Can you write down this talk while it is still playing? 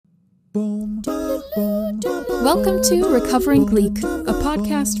Welcome to Recovering Gleek, a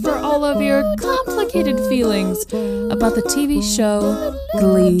podcast for all of your complicated feelings about the TV show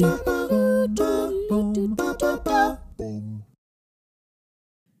Glee.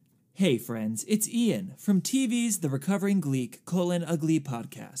 Hey friends, it's Ian from TV's The Recovering Gleek, a Glee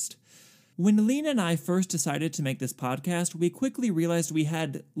podcast. When Lena and I first decided to make this podcast, we quickly realized we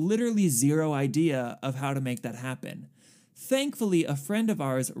had literally zero idea of how to make that happen. Thankfully, a friend of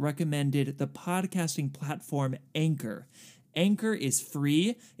ours recommended the podcasting platform Anchor. Anchor is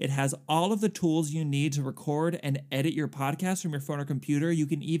free. It has all of the tools you need to record and edit your podcast from your phone or computer. You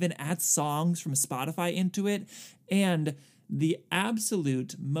can even add songs from Spotify into it. And the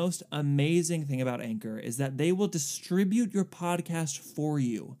absolute most amazing thing about Anchor is that they will distribute your podcast for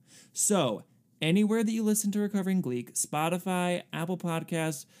you. So, anywhere that you listen to Recovering Gleek, Spotify, Apple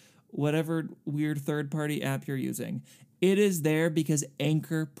Podcasts, whatever weird third-party app you're using, it is there because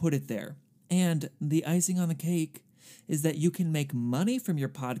Anchor put it there. And the icing on the cake is that you can make money from your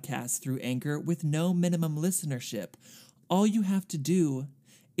podcast through Anchor with no minimum listenership. All you have to do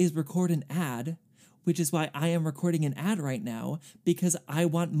is record an ad, which is why I am recording an ad right now, because I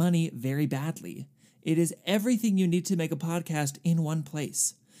want money very badly. It is everything you need to make a podcast in one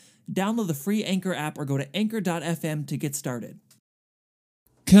place. Download the free Anchor app or go to anchor.fm to get started.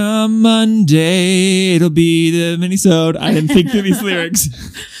 Come Monday, it'll be the mini-sode. I didn't think through these lyrics.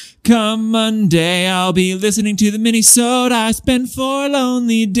 Come Monday, I'll be listening to the mini-sode. I spent 4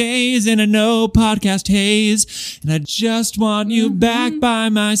 lonely days in a no podcast haze, and I just want you back by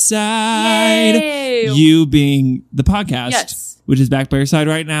my side. Yay! You being the podcast, Yes. which is back by your side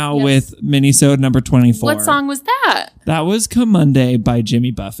right now Yes. with mini-sode number 24. What song was that? That was Come Monday by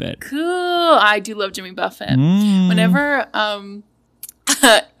Jimmy Buffett. Cool. I do love Jimmy Buffett. Whenever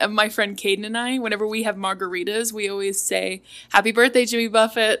my friend Caden and I, whenever we have margaritas, we always say, "Happy birthday, Jimmy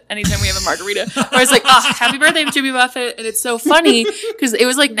Buffett," anytime we have a margarita. Or it's like, "Oh, happy birthday, Jimmy Buffett." And it's so funny because it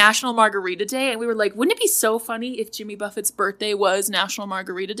was like National Margarita Day. And we were like, wouldn't it be so funny if Jimmy Buffett's birthday was National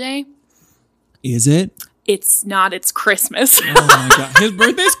Margarita Day? Is it? It's not. It's Christmas. Oh my God. His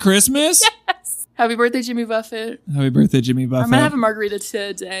birthday's Christmas? Yes. Happy birthday, Jimmy Buffett. Happy birthday, Jimmy Buffett. I'm going to have a margarita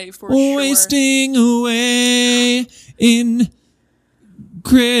today for sure. Wasting away in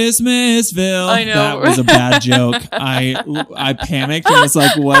Christmasville. I know. That was a bad joke. I panicked and was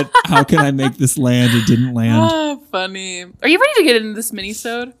like, what? How can I make this land? It didn't land. Oh, funny. Are you ready to get into this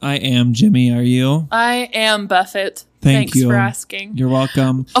mini-sode? I am, Jimmy. Are you? I am Buffett. Thanks Thanks for asking. You're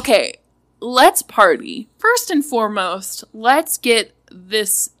welcome. Okay, let's party. First and foremost, let's get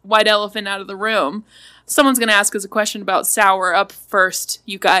this white elephant out of the room. Someone's going to ask us a question about Sour up first,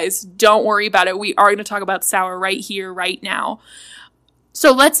 you guys. Don't worry about it. We are going to talk about Sour right here, right now.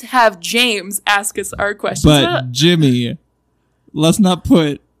 So let's have James ask us our questions. But Jimmy, let's not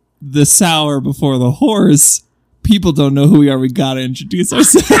put the sour before the horse. People don't know who we are. We got to introduce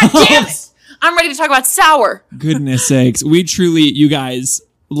ourselves. God damn it! I'm ready to talk about Sour. Goodness sakes. We truly, you guys,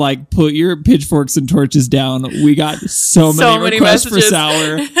 like, put your pitchforks and torches down. We got so many requests messages. for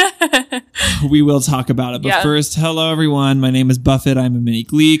Sour. We will talk about it. But first, hello, everyone. My name is Buffett. I'm a mini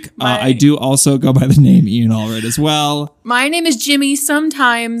Gleek. I do also go by the name Ian Allred as well. My name is Jimmy.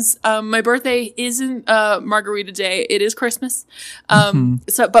 Sometimes my birthday isn't Margarita Day. It is Christmas.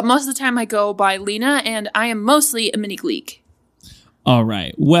 But most of the time I go by Lena, and I am mostly a mini Gleek. All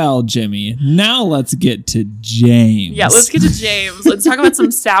right. Well, Jimmy, now let's get to James. Yeah, let's get to James. Let's talk about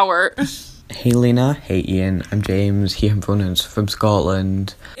some Sour. Hey Lena, hey Ian, I'm James, he, him pronouns, from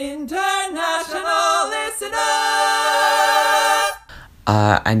Scotland. International listener!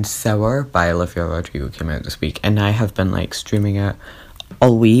 And Sour by Olivia Rodrigo came out this week, and I have been streaming it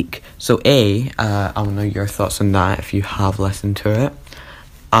all week. So I want to know your thoughts on that if you have listened to it.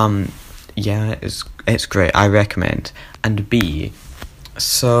 Yeah, it's great, I recommend. And B,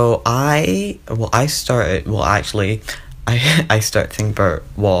 so I started thinking about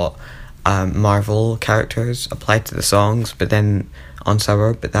what Marvel characters applied to the songs, but then on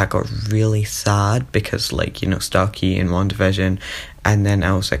Sour, but that got really sad because Starkey and WandaVision, and then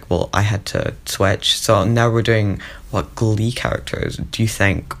I was like, well, I had to switch. So now we're doing what Glee characters do you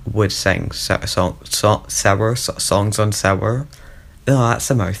think would sing Sour songs on Sour? Oh,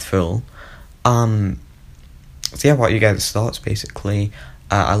 that's a mouthful. So yeah, what are you guys' thoughts basically?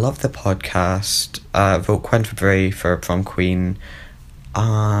 I love the podcast. Vote Quinn Fabry for Prom Queen.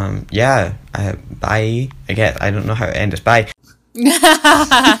 Bye. I don't know how to end this. Bye.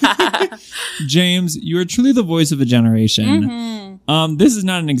 James, you are truly the voice of a generation. This is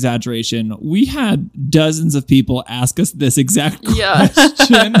not an exaggeration. We had dozens of people ask us this exact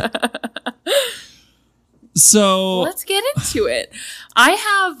question. So let's get into it. I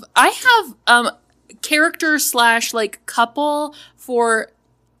have character / like couple for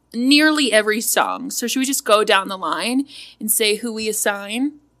nearly every song. So should we just go down the line and say who we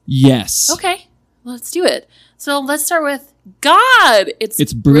assign? yes. Okay, let's do it. So let's start with God.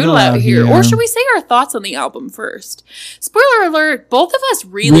 It's brutal out here. Or should we say our thoughts on the album first? Spoiler alert, both of us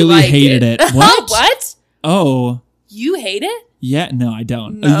really liked hated it. What? What? Oh. You hate it? Yeah, no, I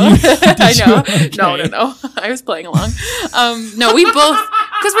don't. No, I know. Okay. No. I was playing along. No, we both,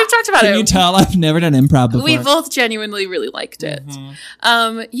 because we've talked about it. Can you tell I've never done improv before? We both genuinely really liked it.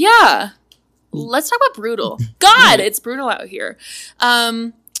 Mm-hmm. Yeah. Let's talk about brutal. God, it's brutal out here.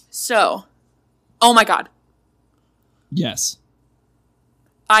 So, oh my God. Yes.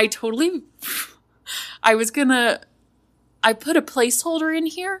 I put a placeholder in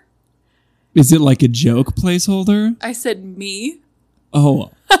here. Is it like a joke placeholder? I said me.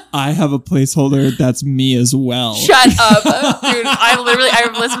 Oh, I have a placeholder that's me as well. Shut up. Dude, I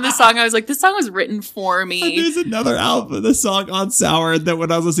listened to this song. I was like, this song was written for me. There's another album, the song On Sour, that when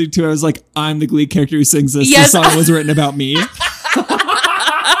I was listening to it, I was like, I'm the Glee character who sings this. Yes. This song was written about me.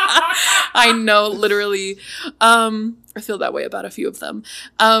 I know, literally. I feel that way about a few of them.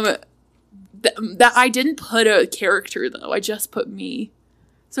 That I didn't put a character, though. I just put me.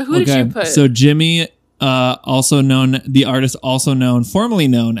 So who did you put? So Jimmy, the artist formerly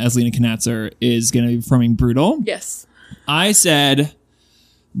known as Lena Knatzer, is going to be performing Brutal. Yes. I said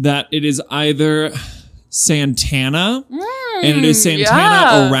that it is either Santana, and it is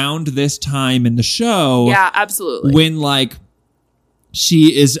Santana around this time in the show. Yeah, absolutely. When, like,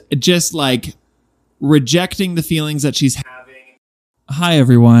 she is just, like, rejecting the feelings that she's having. Hi,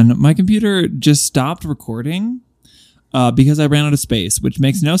 everyone. My computer just stopped recording. Because I ran out of space, which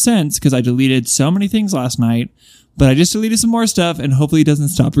makes no sense because I deleted so many things last night, but I just deleted some more stuff and hopefully it doesn't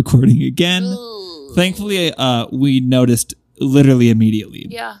stop recording again. Ooh. Thankfully, we noticed literally immediately.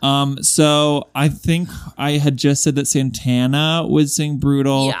 Yeah. So I think I had just said that Santana would sing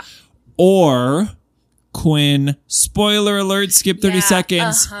Brutal, Yeah. or Quinn, spoiler alert, skip 30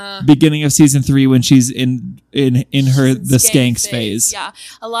 seconds, uh-huh. beginning of season 3 when she's in the skanks phase. Yeah.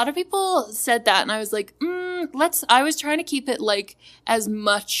 A lot of people said that and I was like, I was trying to keep it like as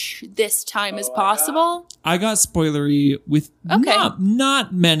much this time as possible. I got spoilery with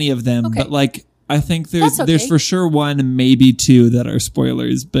not many of them, but like I think there's for sure one, maybe two that are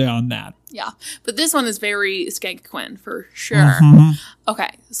spoilers beyond that. Yeah. But this one is very Skank Quinn for sure. Mm-hmm.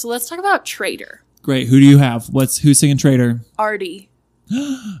 Okay. So let's talk about Traitor. Great. Who do you have? Who's singing Traitor? Artie.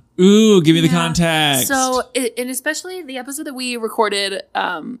 Ooh, give me the context. So, and especially the episode that we recorded,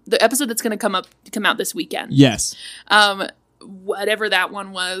 the episode that's going to come out this weekend. Yes. Whatever that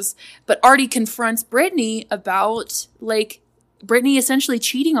one was. But Artie confronts Brittany about, like, Brittany essentially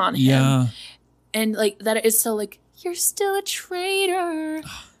cheating on him. Yeah. And, like, that is so, like, you're still a traitor.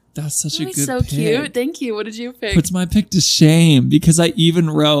 That's such a good so pick. Cute. Thank you. What did you pick? Puts my pick to shame because I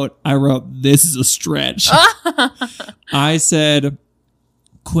wrote, this is a stretch. I said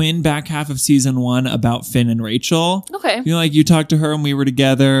Quinn back half of season 1 about Finn and Rachel. Okay. You know, like you talked to her when we were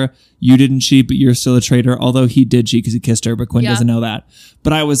together. You didn't cheat, but you're still a traitor. Although he did cheat because he kissed her, but Quinn doesn't know that.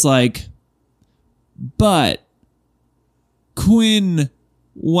 But I was like, but Quinn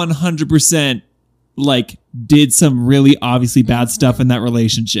 100% like did some really obviously bad stuff in that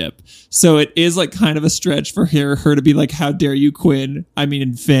relationship. So it is like kind of a stretch for her to be like, how dare you, Quinn? I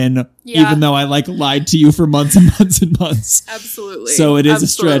mean, Finn, even though I like lied to you for months and months and months. Absolutely. So it is a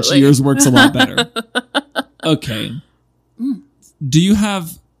stretch. Yours works a lot better. Okay. Do you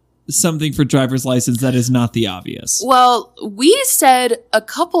have something for driver's license that is not the obvious? Well, we said a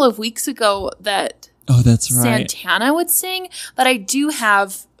couple of weeks ago that that's right. Santana would sing, but I do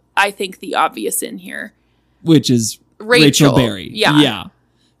have, I think, the obvious in here. Which is Rachel Berry. Yeah.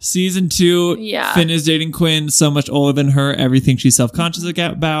 Season 2, Finn is dating Quinn, so much older than her. Everything she's self-conscious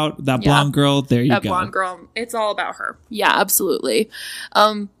about. That blonde girl, there you go. That blonde girl, it's all about her. Yeah, absolutely.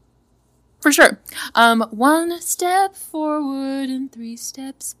 For sure. 1 step forward and 3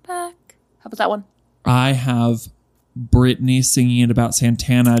 steps back. How about that one? I have Brittany singing it about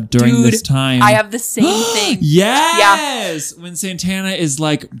Santana during this time. I have the same thing. Yes! Yeah. When Santana is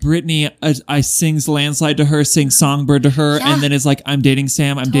like, Brittany, I sings Landslide to her, sings Songbird to her, and then is like, I'm dating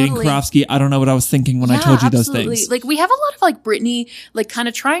Sam, I'm dating Karofsky. I don't know what I was thinking when I told you those things. Like, we have a lot of like Brittany, like kind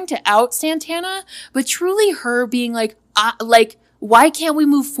of trying to out Santana, but truly her being like, why can't we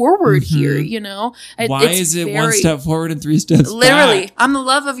move forward here? You know, why is it 1 step forward and 3 steps literally back? I'm the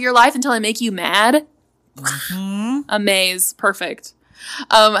love of your life until I make you mad. Amaze. Perfect.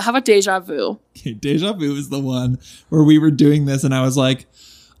 How about Deja Vu? Okay, Deja Vu is the one where we were doing this and I was like,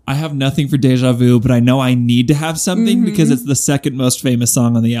 I have nothing for Deja Vu, but I know I need to have something because it's the second most famous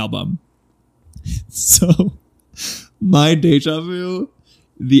song on the album. So, my Deja Vu,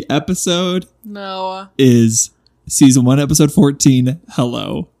 the episode is season 1, episode 14,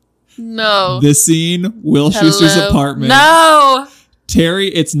 Hello. No. This scene, Will Schuster's apartment. No. Terry,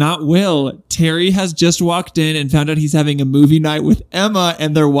 it's not Will. Terry has just walked in and found out he's having a movie night with Emma,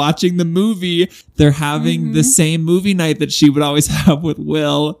 and they're watching the movie. They're having the same movie night that she would always have with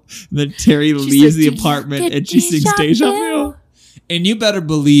Will. And then Terry leaves the apartment and she sings Deja Vu. And you better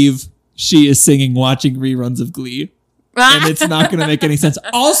believe she is singing watching reruns of Glee. And it's not going to make any sense.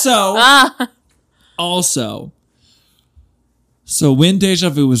 Also, so when Deja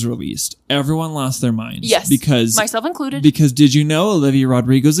Vu was released, everyone lost their minds. Yes, because myself included. Because did you know Olivia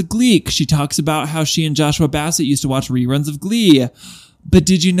Rodrigo's a Gleek? She talks about how she and Joshua Bassett used to watch reruns of Glee. But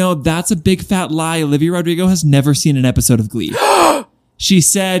did you know that's a big fat lie? Olivia Rodrigo has never seen an episode of Glee. She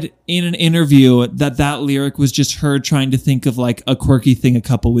said in an interview that lyric was just her trying to think of like a quirky thing a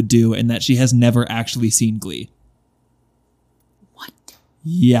couple would do, and that she has never actually seen Glee. What?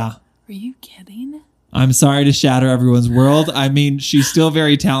 Yeah. Are you kidding? I'm sorry to shatter everyone's world. I mean, she's still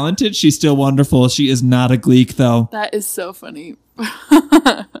very talented. She's still wonderful. She is not a Gleek, though. That is so funny.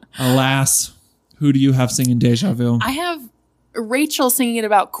 Alas, who do you have singing Deja Vu? I have Rachel singing it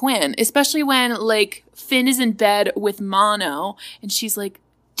about Quinn, especially when, like, Finn is in bed with Mono, and she's like,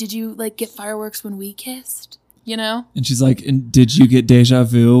 did you, like, get fireworks when we kissed? You know? And she's like, and did you get Deja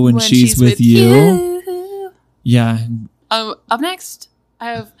Vu when she's with you? Yeah. Up next, I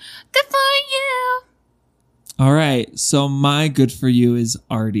have Good For You. All right, so my good for you is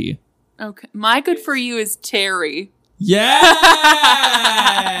Artie. Okay, my good for you is Terry. Yeah!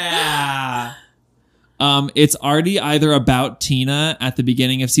 It's Artie either about Tina at the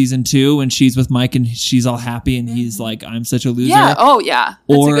beginning of season 2 when she's with Mike and she's all happy and he's like, I'm such a loser. Yeah, oh yeah,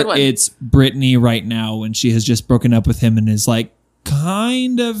 that's or a good one. It's Brittany right now when she has just broken up with him and is like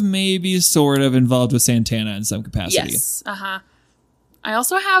kind of maybe sort of involved with Santana in some capacity. Yes, I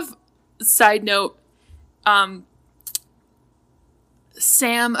also have, side note,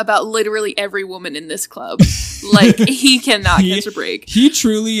 Sam about literally every woman in this club. Like, he cannot catch a break. He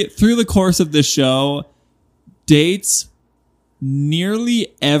truly, through the course of this show, dates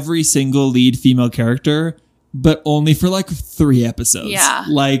nearly every single lead female character, but only for like 3 episodes. Yeah.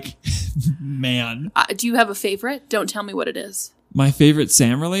 Like, man. Do you have a favorite? Don't tell me what it is. My favorite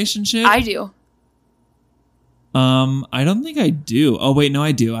Sam relationship? I do. I don't think I do. Oh, wait, no,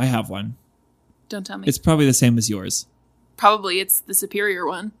 I do. I have one. Don't tell me. It's probably the same as yours. Probably it's the superior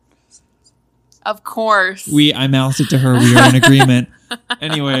one. Of course. I mouthed it to her. We are in agreement.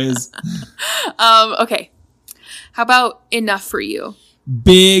 Anyways. Okay. How about Enough For You?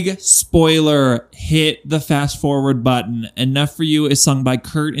 Big spoiler. Hit the fast forward button. Enough For You is sung by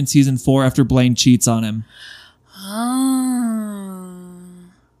Kurt in season 4 after Blaine cheats on him.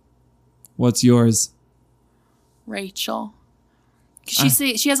 What's yours? Rachel.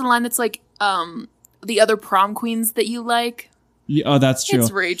 She has a line that's like, the other prom queens that you like. Yeah, oh, that's true.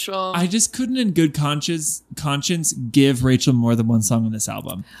 It's Rachel. I just couldn't in good conscience give Rachel more than one song on this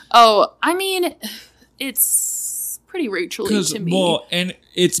album. Oh, I mean, it's pretty Rachel-y to me. Well, and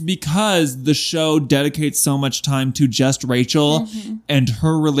it's because the show dedicates so much time to just Rachel and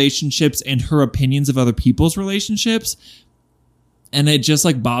her relationships and her opinions of other people's relationships. And it just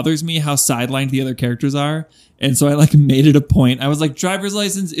like bothers me how sidelined the other characters are. And so I like made it a point. I was like, driver's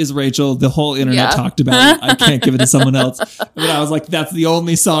license is Rachel. The whole internet talked about it. I can't give it to someone else. But I was like, that's the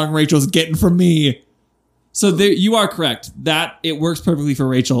only song Rachel's getting from me. So there, you are correct. That it works perfectly for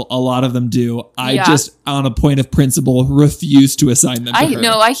Rachel. A lot of them do. I just, on a point of principle, refuse to assign them to her.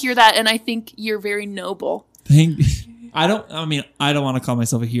 No, I hear that. And I think you're very noble. I don't want to call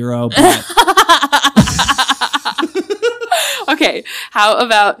myself a hero, but... Okay. How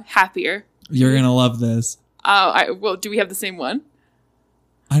about Happier? You're going to love this. Well, do we have the same one?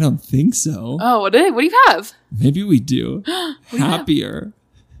 I don't think so. Oh, what do you have? Maybe we do. Happier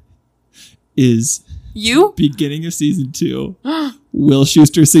is you beginning of season 2. Will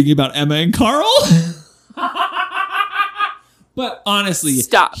Schuster singing about Emma and Carl. But honestly,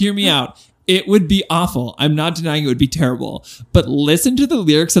 stop. Hear me out. It would be awful. I'm not denying it would be terrible. But listen to the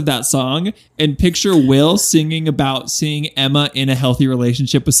lyrics of that song and picture Will singing about seeing Emma in a healthy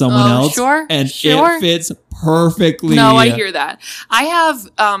relationship with someone else. Sure. And it fits perfectly. No, I hear that. I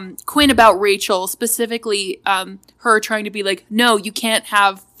have Quinn about Rachel, specifically her trying to be like, no, you can't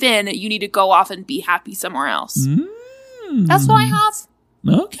have Finn. You need to go off and be happy somewhere else. That's what I have.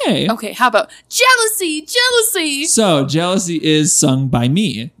 Okay, how about Jealousy? So Jealousy is sung by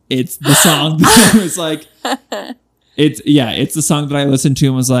me. It's the song that was like, It's the song that I listened to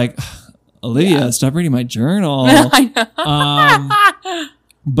and was like, Olivia, stop reading my journal. I know.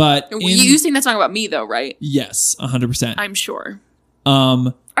 But You sing that song about me though, right? Yes, 100%. I'm sure.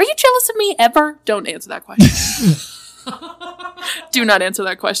 Um, Are you jealous of me ever? Don't answer that question. Do not answer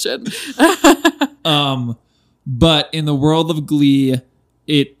that question. But in the world of Glee,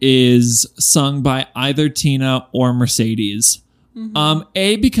 it is sung by either Tina or Mercedes.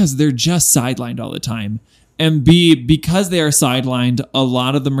 A, because they're just sidelined all the time. And B, because they are sidelined, a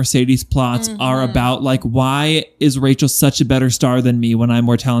lot of the Mercedes plots are about, like, why is Rachel such a better star than me when I'm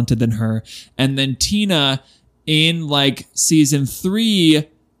more talented than her? And then Tina, in, like, season 3,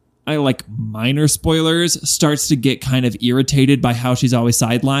 I like minor spoilers, starts to get kind of irritated by how she's always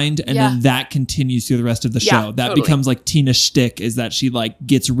sidelined. And then that continues through the rest of the show. That becomes, like, Tina's shtick, is that she, like,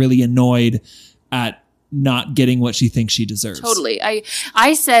 gets really annoyed at not getting what she thinks she deserves. Totally.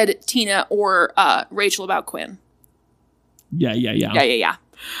 I said Tina or Rachel about Quinn. Yeah.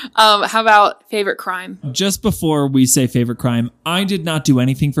 How about favorite crime? Just before we say favorite crime, I did not do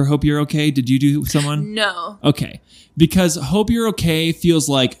anything for Hope You're Okay. Did you do someone? No. Okay. Because Hope You're Okay feels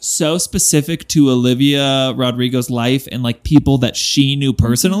like so specific to Olivia Rodrigo's life and like people that she knew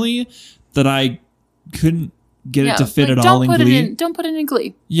personally that I couldn't get it to fit at all in Glee. Don't put it in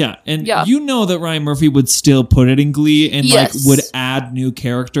Glee. Yeah, and you know that Ryan Murphy would still put it in Glee and like would add new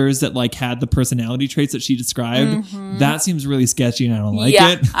characters that like had the personality traits that she described. That seems really sketchy and I don't like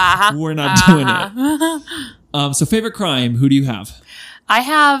it. We're not doing it. So favorite crime, who do you have? I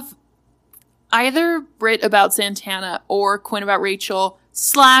have either Brit about Santana or Quinn about Rachel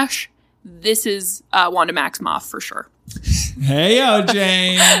 / this is Wanda Maximoff for sure. Hey,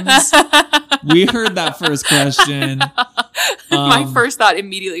 James. We heard that first question. My first thought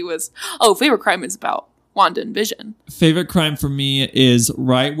immediately was, favorite crime is about Wanda and Vision. Favorite crime for me is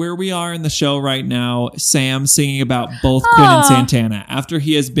right where we are in the show right now, Sam singing about both Quinn and Santana. After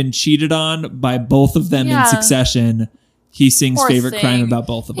he has been cheated on by both of them in succession, he sings Poor favorite thing. crime about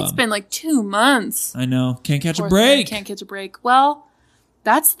both of them. It's been like 2 months. I know. Can't catch Poor a break. Can't catch a break. Well,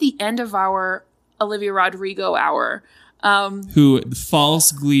 that's the end of our Olivia Rodrigo hour. Who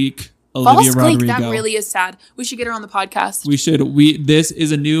false Gleek Olivia Rodrigo. That really is sad. We should get her on the podcast. We should. This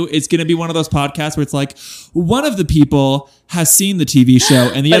is it's going to be one of those podcasts where it's like one of the people has seen the TV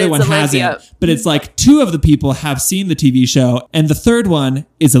show and the other one hasn't. But it's like 2 of the people have seen the TV show and the third one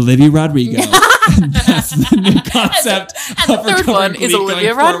is Olivia Rodrigo. And that's the new concept. And the third one is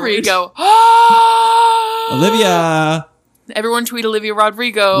Olivia Rodrigo. Olivia. Everyone tweet Olivia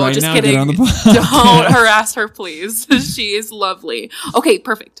Rodrigo. Right Just now, kidding. get on the podcast. Don't harass her, please. She is lovely. Okay,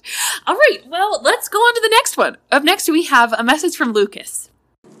 perfect. All right, well, let's go on to the next one. Up next, we have a message from Lucas.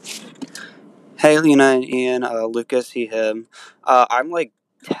 Hey, Lena and Ian. Lucas, he, him. I'm like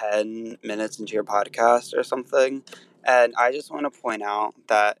 10 minutes into your podcast or something, and I just want to point out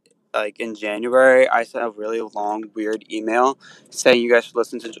that like in January, I sent a really long, weird email saying you guys should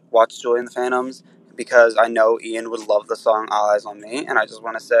watch Julie and the Phantoms, because I know Ian would love the song All Eyes on Me, and I just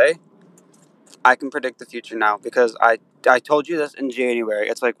want to say, I can predict the future now, because I told you this in January.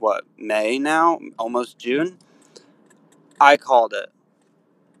 It's like, what, May now? Almost June? I called it.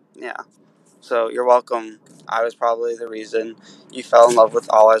 Yeah. So, you're welcome. I was probably the reason you fell in love with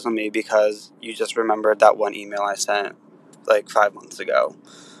All Eyes on Me, because you just remembered that one email I sent, like, 5 months ago.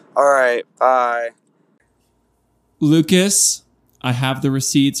 Alright, bye. Lucas, I have the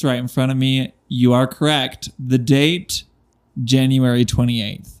receipts right in front of me. You are correct. The date, January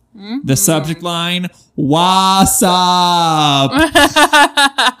 28th. The subject line, what's up?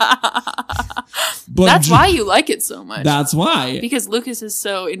 That's why you like it so much. That's why. Because Lucas is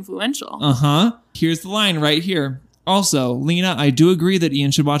so influential. Uh-huh. Here's the line right here. Also, Lena, I do agree that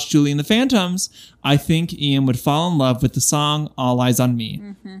Ian should watch Julie and the Phantoms. I think Ian would fall in love with the song All Eyes on Me.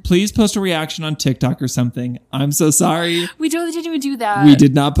 Please post a reaction on TikTok or something. I'm so sorry. We didn't even do that. We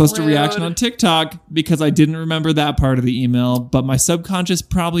did not post a reaction on TikTok because I didn't remember that part of the email, but my subconscious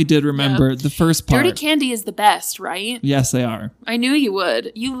probably did remember the first part. Dirty Candy is the best, right? Yes, they are. I knew you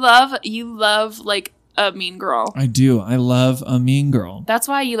would. You love like a mean girl. I do. I love a mean girl. That's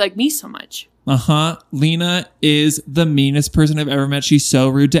why you like me so much. Uh-huh. Lena is the meanest person I've ever met. She's so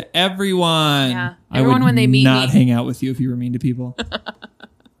rude to everyone. Yeah. Everyone, when they meet not me. hang out with you if you were mean to people. I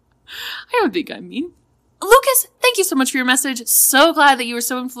don't think I'm mean. Lucas, thank you so much for your message. So glad that you were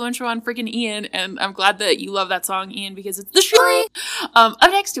so influential on freaking Ian, and I'm glad that you love that song, Ian, because it's the show. Up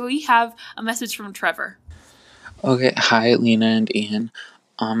next, we have a message from Trevor. Okay, hi, Lena and Ian.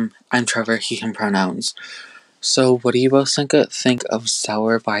 I'm Trevor, he, him pronouns. So, what do you both think of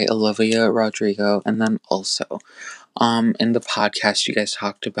Sour by Olivia Rodrigo? And then also, in the podcast, you guys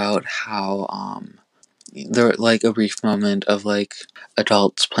talked about how, there like a brief moment of like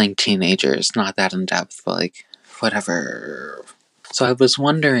adults playing teenagers, not that in depth, but like whatever. So I was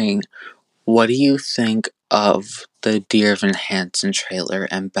wondering, what do you think of the Dear Evan Hansen trailer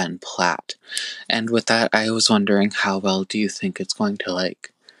and Ben Platt? And with that, I was wondering, how well do you think it's going to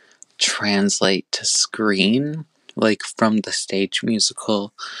like translate to screen, like from the stage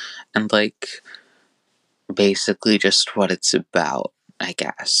musical, and like basically just what it's about, I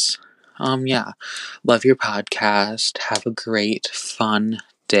guess. Yeah. Love your podcast. Have a great, fun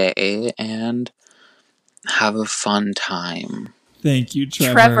day, and have a fun time. Thank you,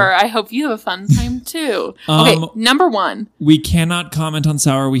 Trevor. Trevor, I hope you have a fun time too. Okay, number 1. We cannot comment on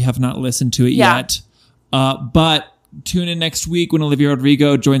Sour. We have not listened to it yet. But tune in next week when Olivia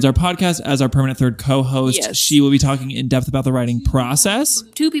Rodrigo joins our podcast as our permanent third co-host. Yes. She will be talking in depth about the writing process.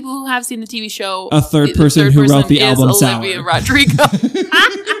 2 people who have seen the TV show. A third person who wrote the album Sour. Olivia Rodrigo.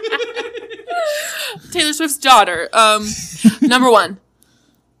 Taylor Swift's daughter. Number 1.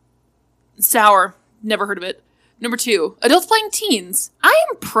 Sour. Never heard of it. Number 2, adults playing teens. I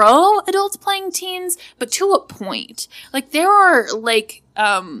am pro adults playing teens, but to a point. Like, there are, do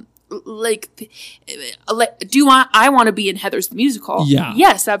I want to be in Heathers the Musical? Yeah.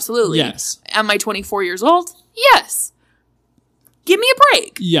 Yes, absolutely. Yes. Am I 24 years old? Yes. Give me a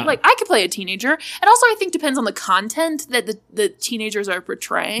break. Yeah. Like, I could play a teenager. And also, I think depends on the content that the teenagers are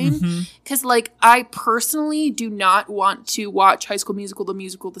portraying. Because, like, I personally do not want to watch High School Musical,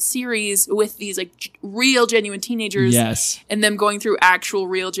 the series, with these, like, real, genuine teenagers. Yes. And them going through actual,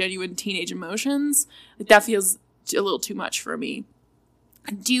 real, genuine teenage emotions. Like, that feels a little too much for me.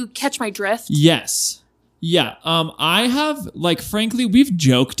 Do you catch my drift? Yes. Yeah. I have, like, frankly, we've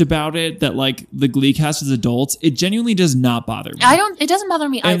joked about it that, like, the Glee cast as adults, it genuinely does not bother me. It doesn't bother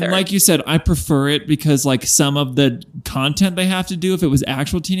me either. And like you said, I prefer it because, like, some of the content they have to do, if it was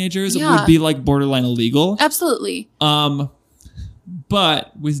actual teenagers, it would be, like, borderline illegal. Absolutely. But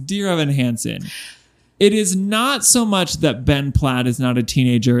with Dear Evan Hansen, it is not so much that Ben Platt is not a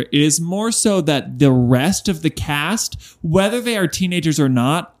teenager. It is more so that the rest of the cast, whether they are teenagers or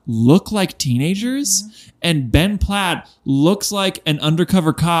not, look like teenagers. And Ben Platt looks like an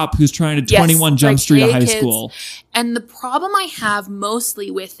undercover cop who's trying to 21 Jump Street a high school. And the problem I have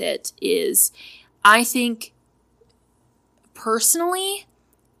mostly with it is, I think, personally,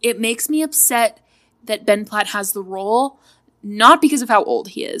 it makes me upset that Ben Platt has the role, not because of how old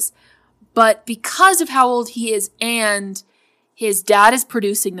he is, but because of how old he is, and his dad is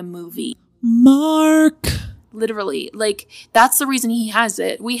producing the movie. Mark. Literally. Like, that's the reason he has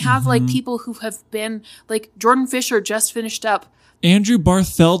it. We have, like, people who have been, like, Jordan Fisher just finished up. Andrew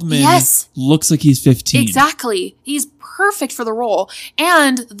Barth Feldman looks like he's 15. Exactly. He's perfect for the role.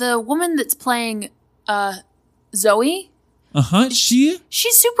 And the woman that's playing Zoe. She's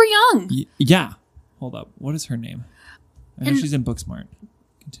super young. Yeah. Hold up. What is her name? I know she's in Booksmart.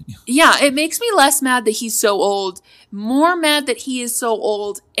 Continue. Yeah, it makes me less mad that he's so old, more mad that he is so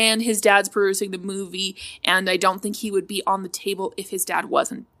old and his dad's producing the movie, and I don't think he would be on the table if his dad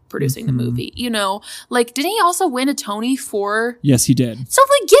wasn't producing the movie. You know, like, didn't he also win a Tony for? Yes, he did. So,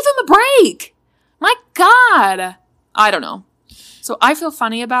 like, give him a break. My God. I don't know. So I feel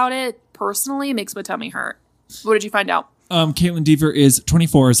funny about it. Personally, it makes my tummy hurt. What did you find out? Caitlin Dever is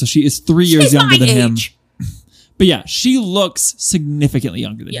 24, so she is 3 years younger than him. But yeah, she looks significantly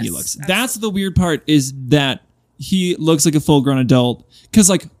younger than he looks. Absolutely. That's the weird part, is that he looks like a full-grown adult. Because,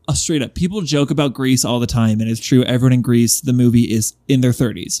 like, straight up, people joke about Grease all the time, and it's true. Everyone in Grease, the movie, is in their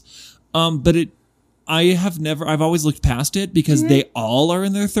 30s. But I've always looked past it because they all are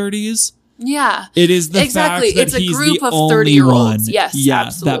in their 30s. Yeah. It is the fact that it's he's a group the of only 30-year-olds. one. Yes, yeah,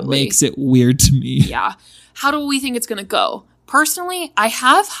 absolutely. That makes it weird to me. Yeah. How do we think it's going to go? Personally, I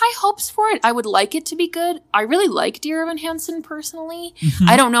have high hopes for it. I would like it to be good. I really like Dear Evan Hansen personally.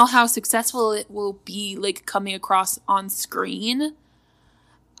 I don't know how successful it will be, like, coming across on screen.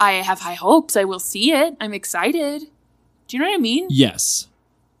 I have high hopes. I will see it. I'm excited. Do you know what I mean? Yes.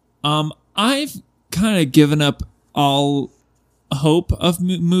 I've kind of given up all hope of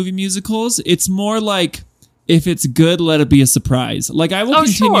movie musicals. It's more like, if it's good, let it be a surprise. Like, I will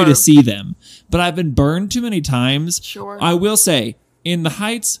continue to see them, but I've been burned too many times. Sure. I will say, in the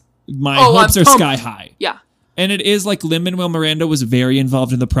Heights, my hopes are sky high. Yeah. And it is like Lin-Manuel Miranda was very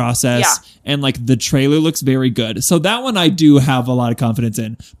involved in the process. And like the trailer looks very good. So that one I do have a lot of confidence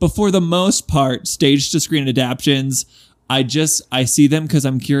in. But for the most part, stage to screen adaptions, I see them because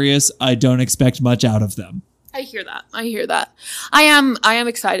I'm curious. I don't expect much out of them. I hear that. I am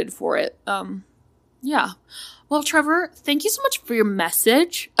excited for it. Yeah. Well, Trevor, thank you so much for your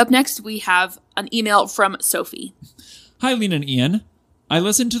message. Up next, we have an email from Sophie. Hi, Lena and Ian. I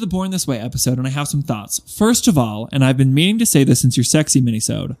listened to the Born This Way episode and I have some thoughts. First of all, and I've been meaning to say this since your sexy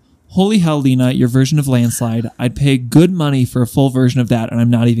minisode, holy hell, Lena, your version of Landslide, I'd pay good money for a full version of that, and I'm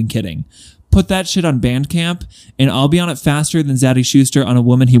not even kidding. Put that shit on Bandcamp, and I'll be on it faster than Zaddy Schuster on a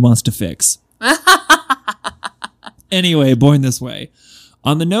woman he wants to fix. Anyway, Born This Way.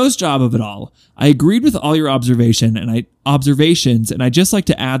 On the nose job of it all, I agreed with all your observations, and I'd just like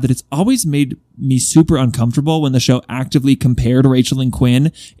to add that it's always made me super uncomfortable when the show actively compared Rachel and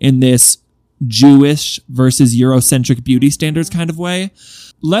Quinn in this Jewish versus Eurocentric beauty standards kind of way.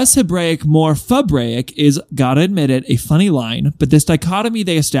 Less Hebraic, more Fabraic is, gotta admit it, a funny line, but this dichotomy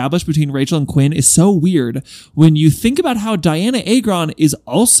they established between Rachel and Quinn is so weird when you think about how Diana Agron is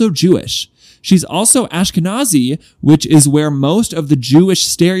also Jewish. She's also Ashkenazi, which is where most of the Jewish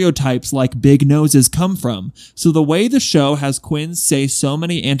stereotypes like big noses come from. So the way the show has Quinn say so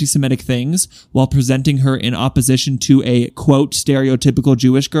many anti-Semitic things while presenting her in opposition to a, quote, stereotypical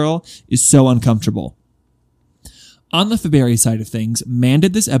Jewish girl is so uncomfortable. On the Faberry side of things, man,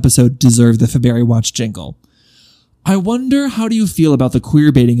 did this episode deserve the Faberry Watch jingle. I wonder, how do you feel about the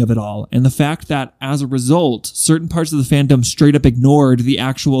queer baiting of it all and the fact that, as a result, certain parts of the fandom straight up ignored the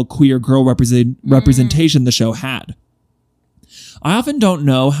actual queer girl representation the show had? I often don't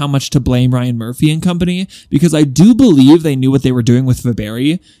know how much to blame Ryan Murphy and company, because I do believe they knew what they were doing with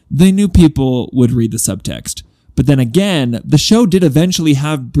Faberry. They knew people would read the subtext. But then again, the show did eventually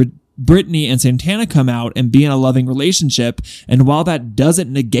have Brittany and Santana come out and be in a loving relationship, and while that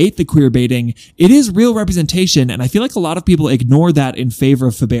doesn't negate the queer baiting, it is real representation, and I feel like a lot of people ignore that in favor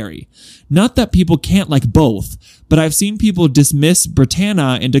of Faberry. Not that people can't like both, but I've seen people dismiss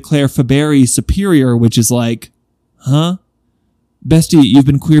Brittana and declare Faberry superior, which is like, huh? Bestie, you've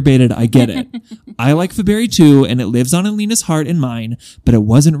been queer baited, I get it. I like Faberry too, and it lives on in Lena's heart and mine, but it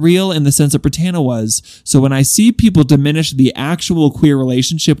wasn't real in the sense that Brittana was, so when I see people diminish the actual queer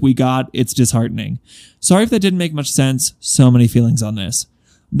relationship we got, it's disheartening. Sorry if that didn't make much sense, so many feelings on this.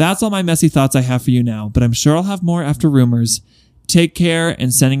 That's all my messy thoughts I have for you now, but I'm sure I'll have more after rumors. Take care,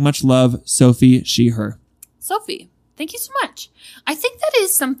 and sending much love, Sophie, she, her. Sophie, thank you so much. I think that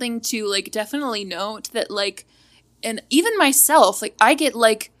is something to, like, definitely note that, like, and even myself, like, I get,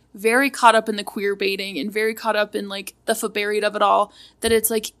 like, very caught up in the queer baiting and very caught up in, like, the Faberry of it all, that it's,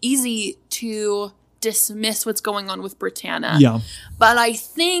 like, easy to dismiss what's going on with Brittana. Yeah. But I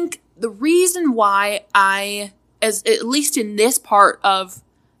think the reason why at least in this part of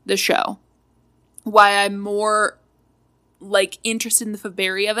the show, why I'm more, like, interested in the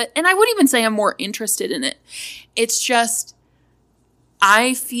Faberry of it, and I wouldn't even say I'm more interested in it. It's just,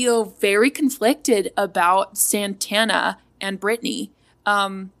 I feel very conflicted about Santana and Brittany,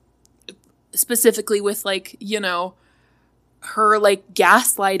 specifically with, like, you know, her, like,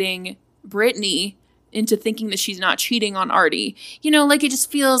 gaslighting Brittany into thinking that she's not cheating on Artie. You know, like, it just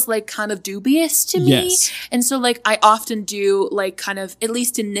feels, like, kind of dubious to me. Yes. And so, like, I often do, like, kind of, at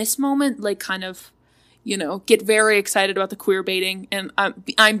least in this moment, like, kind of, you know, get very excited about the queer baiting, and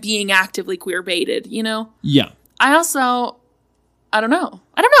I'm being actively queer baited, you know? Yeah. I also, I don't know.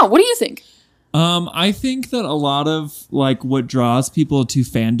 What do you think? I think that a lot of, like, what draws people to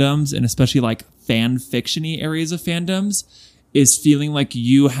fandoms, and especially, like, fan fiction-y areas of fandoms, is feeling like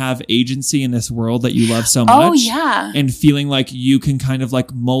you have agency in this world that you love so much. Oh, yeah. And feeling like you can kind of,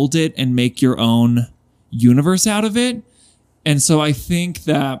 like, mold it and make your own universe out of it. And so I think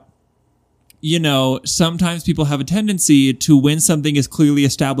that, you know, sometimes people have a tendency to, when something is clearly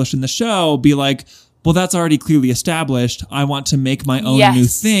established in the show, be like, well, that's already clearly established. I want to make my own new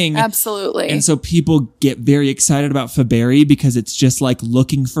thing. Absolutely. And so people get very excited about Faberry because it's just like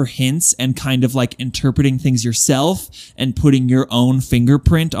looking for hints and kind of like interpreting things yourself and putting your own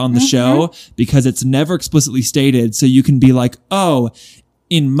fingerprint on the show, because it's never explicitly stated. So you can be like, oh,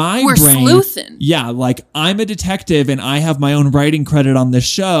 in my We're brain, sleuthing. yeah, like, I'm a detective and I have my own writing credit on this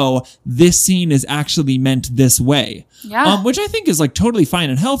show. This scene is actually meant this way. Yeah. Which I think is, like, totally fine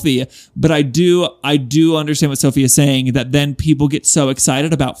and healthy. But I do understand what Sophie is saying, that then people get so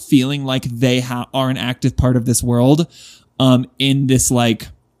excited about feeling like they are an active part of this world, in this, like,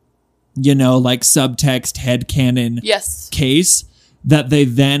 you know, like, subtext headcanon case, that they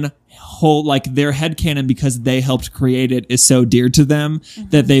then whole, like, their headcanon, because they helped create it, is so dear to them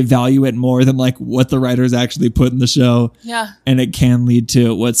that they value it more than, like, what the writers actually put in the show. Yeah. And it can lead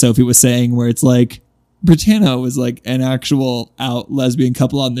to what Sophie was saying, where it's like, Brittana was, like, an actual out lesbian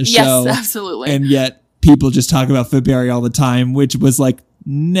couple on this show. Yes, absolutely. And yet people just talk about Faberry all the time, which was, like,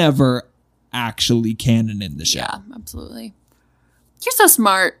 never actually canon in the show. Yeah, absolutely. You're so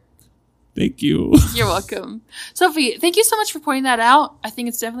smart. Thank you. You're welcome. Sophie, thank you so much for pointing that out. I think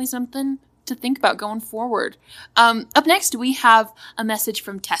it's definitely something to think about going forward. Up next, we have a message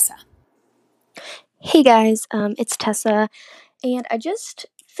from Tessa. Hey guys, it's Tessa, and I just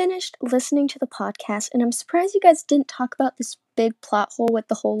finished listening to the podcast, and I'm surprised you guys didn't talk about this big plot hole with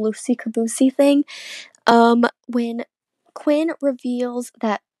the whole Lucy Caboose thing. When Quinn reveals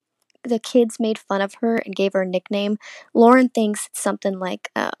that the kids made fun of her and gave her a nickname, Lauren thinks it's something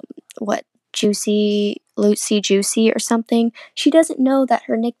like, Lucy Juicy or something. She doesn't know that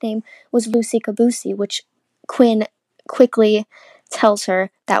her nickname was Lucy Caboose, which Quinn quickly tells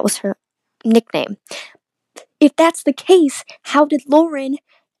her that was her nickname. If that's the case, how did Lauren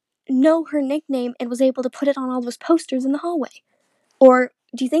know her nickname and was able to put it on all those posters in the hallway? Or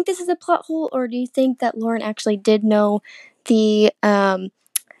do you think this is a plot hole, or do you think that Lauren actually did know the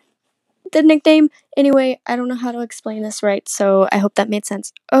nickname? Anyway, I don't know how to explain this right, so I hope that made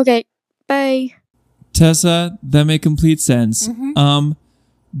sense. Okay, bye. Tessa, that made complete sense. Mm-hmm.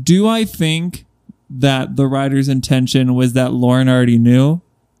 Do I think that the writer's intention was that Lauren already knew?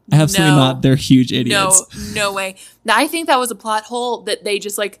 Absolutely not. They're huge idiots. No way. Now, I think that was a plot hole that they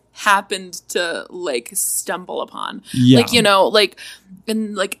just like happened to like stumble upon. Yeah. Like, you know, like,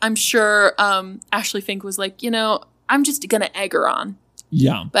 and like I'm sure Ashley Fink was like, you know, I'm just gonna egg her on.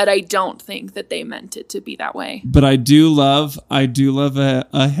 Yeah. But I don't think that they meant it to be that way. But I do love a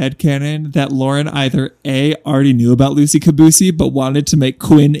headcanon that Lauren either A, already knew about Lucy Caboose, but wanted to make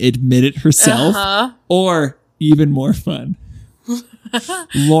Quinn admit it herself, or even more fun,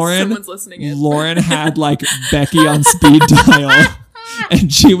 Lauren had like Becky on speed dial,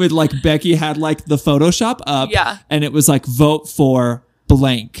 and she would like, Becky had like the Photoshop up, and it was like, vote for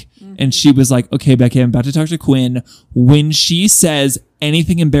blank. And she was like, okay, Becky, I'm about to talk to Quinn. When she says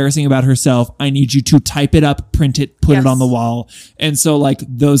anything embarrassing about herself, I need you to type it up, print it, put it on the wall. And so like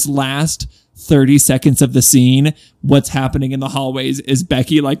those last 30 seconds of the scene, what's happening in the hallways is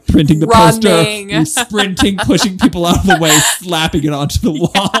Becky like printing the poster, sprinting, pushing people out of the way, slapping it onto the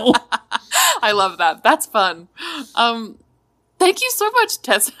wall. I love that. That's fun. Thank you so much,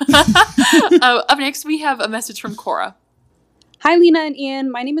 Tessa. Up next, we have a message from Cora. Hi, Lena and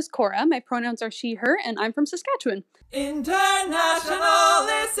Ian. My name is Cora. My pronouns are she, her, and I'm from Saskatchewan. International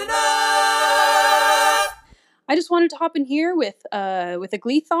listener! I just wanted to hop in here with a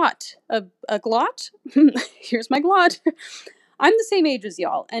Glee thought. A glot? Here's my glot. I'm the same age as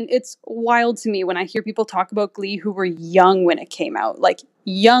y'all, and it's wild to me when I hear people talk about Glee who were young when it came out. Like,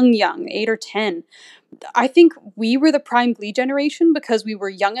 young, 8 or 10. I think we were the prime Glee generation because we were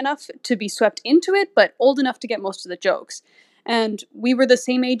young enough to be swept into it, but old enough to get most of the jokes. And we were the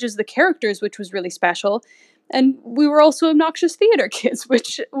same age as the characters, which was really special. And we were also obnoxious theater kids,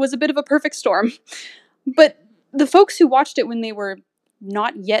 which was a bit of a perfect storm. But the folks who watched it when they were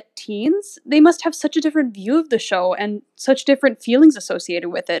not yet teens, they must have such a different view of the show and such different feelings associated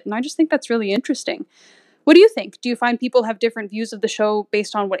with it. And I just think that's really interesting. What do you think? Do you find people have different views of the show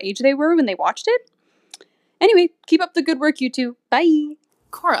based on what age they were when they watched it? Anyway, keep up the good work, you two. Bye.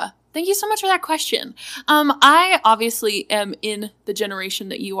 Cora, thank you so much for that question. I obviously am in the generation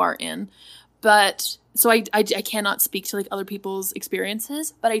that you are in, but so I cannot speak to like other people's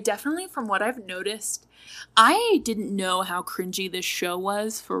experiences, but I definitely, from what I've noticed, I didn't know how cringy this show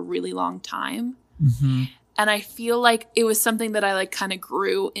was for a really long time. Mm-hmm. And I feel like it was something that I like kind of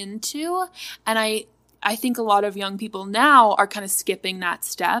grew into. And I think a lot of young people now are kind of skipping that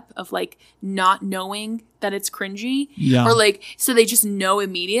step of like not knowing that it's cringy. Yeah. Or like, so they just know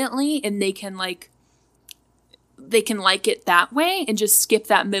immediately and they can like it that way and just skip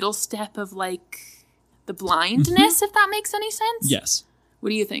that middle step of like the blindness, if that makes any sense. Yes. What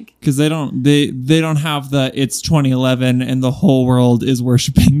do you think? Because they don't have the it's 2011 and the whole world is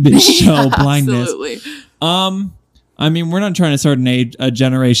worshiping this show blindness. Absolutely. I mean, we're not trying to start a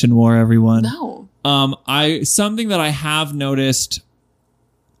generation war, everyone. No. Something that I have noticed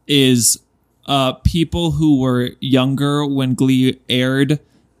is people who were younger when Glee aired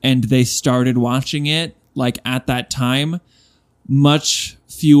and they started watching it, like at that time, much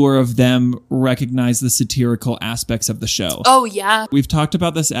fewer of them recognize the satirical aspects of the show. Oh, yeah. We've talked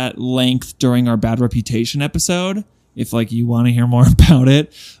about this at length during our Bad Reputation episode, if like you want to hear more about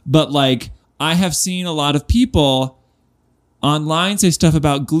it. But like, I have seen a lot of people online say stuff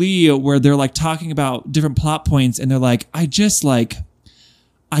about Glee where they're like talking about different plot points and they're like, I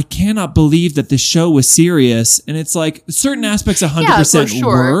cannot believe that this show was serious. And it's like certain aspects 100%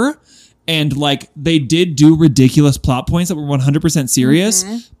 were. And like they did do ridiculous plot points that were 100% serious.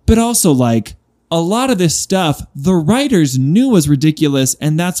 Mm-hmm. But also like a lot of this stuff, the writers knew was ridiculous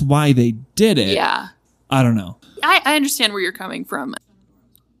and that's why they did it. Yeah. I don't know. I understand where you're coming from.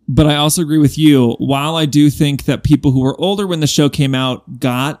 But I also agree with you. While I do think that people who were older when the show came out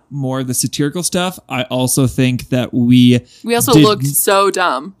got more of the satirical stuff, I also think that we also looked so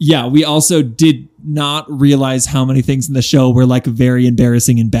dumb. Yeah, we also did not realize how many things in the show were like very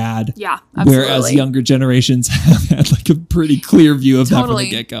embarrassing and bad. Yeah, absolutely. Whereas younger generations have had like a pretty clear view of that from the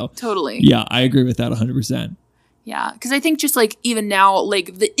get-go. Totally. Yeah, I agree with that 100%. Yeah, because I think just like even now,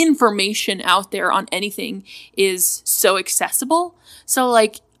 like the information out there on anything is so accessible. So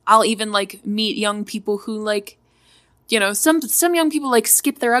like I'll even like meet young people who like, you know, some young people like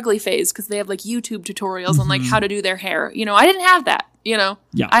skip their ugly phase because they have like YouTube tutorials on like how to do their hair. You know, I didn't have that, you know.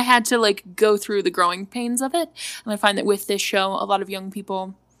 Yeah. I had to like go through the growing pains of it. And I find that with this show, a lot of young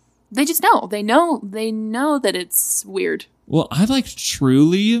people, they just know. They know that it's weird. Well, I like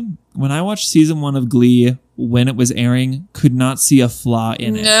truly, when I watched season 1 of Glee when it was airing, could not see a flaw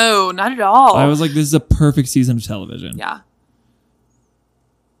in it. No, not at all. I was like, this is a perfect season of television. Yeah.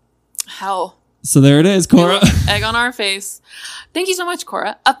 Hell. So there it is, Cora. Egg on our face. Thank you so much,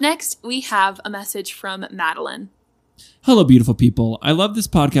 Cora. Up next, we have a message from Madeline. Hello, beautiful people. I love this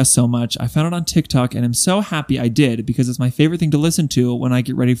podcast so much. I found it on TikTok and I'm so happy I did because it's my favorite thing to listen to when I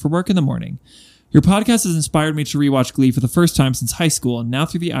get ready for work in the morning. Your podcast has inspired me to rewatch Glee for the first time since high school, and now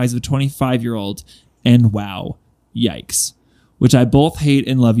through the eyes of a 25-year-old. And wow, yikes. Which I both hate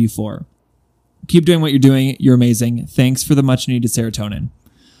and love you for. Keep doing what you're doing. You're amazing. Thanks for the much-needed serotonin.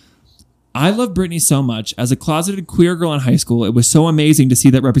 I love Brittany so much. As a closeted queer girl in high school, it was so amazing to see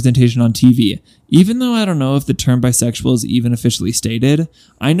that representation on TV. Even though I don't know if the term bisexual is even officially stated,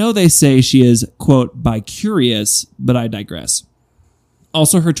 I know they say she is, quote, bi-curious, but I digress.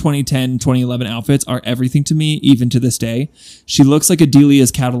 Also, her 2010-2011 outfits are everything to me, even to this day. She looks like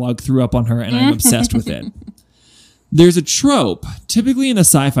Adelia's catalog threw up on her, and I'm obsessed with it. There's a trope, typically in the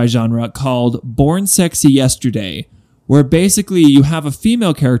sci-fi genre, called Born Sexy Yesterday, where basically you have a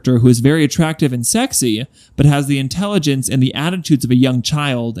female character who is very attractive and sexy, but has the intelligence and the attitudes of a young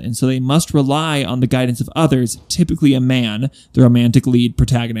child, and so they must rely on the guidance of others, typically a man, the romantic lead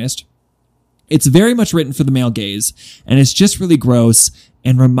protagonist. It's very much written for the male gaze, and it's just really gross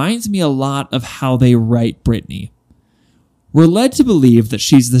and reminds me a lot of how they write Brittany. We're led to believe that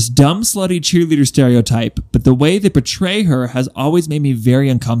she's this dumb, slutty cheerleader stereotype, but the way they portray her has always made me very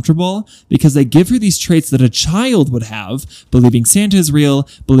uncomfortable because they give her these traits that a child would have, believing Santa is real,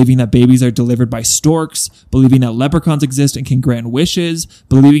 believing that babies are delivered by storks, believing that leprechauns exist and can grant wishes,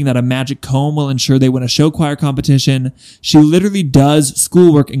 believing that a magic comb will ensure they win a show choir competition. She literally does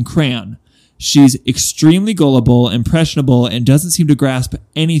schoolwork in crayon. She's extremely gullible, impressionable, and doesn't seem to grasp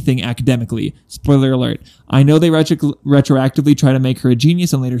anything academically. Spoiler alert. I know they retroactively try to make her a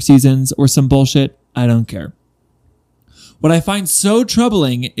genius in later seasons or some bullshit. I don't care. What I find so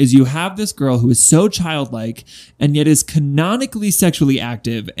troubling is you have this girl who is so childlike and yet is canonically sexually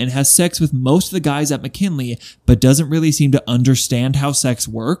active and has sex with most of the guys at McKinley, but doesn't really seem to understand how sex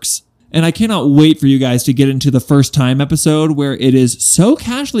works. And I cannot wait for you guys to get into the first time episode where it is so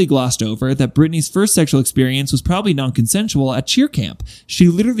casually glossed over that Brittany's first sexual experience was probably non-consensual at cheer camp. She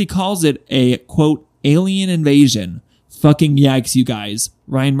literally calls it a, quote, alien invasion. Fucking yikes, you guys.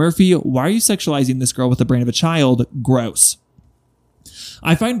 Ryan Murphy, why are you sexualizing this girl with the brain of a child? Gross.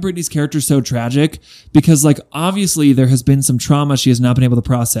 I find Brittany's character so tragic because, like, obviously there has been some trauma she has not been able to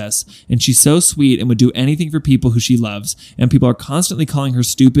process, and she's so sweet and would do anything for people who she loves, and people are constantly calling her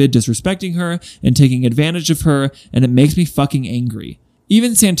stupid, disrespecting her, and taking advantage of her, and it makes me fucking angry.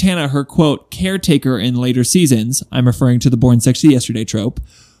 Even Santana, her, quote, caretaker in later seasons, I'm referring to the Born Sexy Yesterday trope,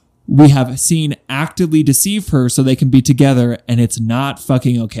 we have seen actively deceive her so they can be together, and it's not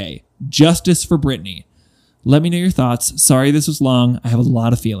fucking okay. Justice for Brittany. Let me know your thoughts. Sorry this was long. I have a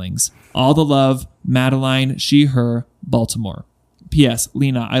lot of feelings. All the love, Madeline, she, her, Baltimore. P.S.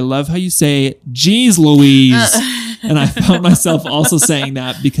 Lena, I love how you say, geez Louise. And I found myself also saying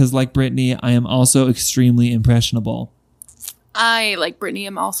that because, like Brittany, I am also extremely impressionable. I, like Brittany,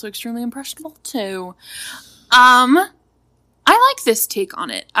 am also extremely impressionable too. I like this take on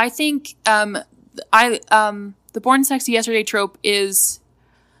it. I think the Born Sexy Yesterday trope is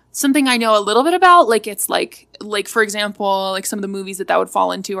something I know a little bit about. Like, it's like for example, like some of the movies that would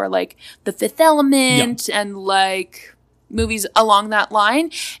fall into are like The Fifth Element and like movies along that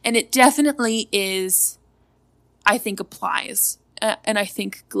line. And it definitely is, I think, applies. And I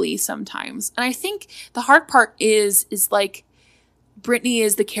think Glee sometimes. And I think the hard part is like Brittany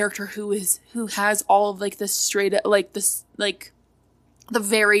is the character who has all of like this straight, like this, like the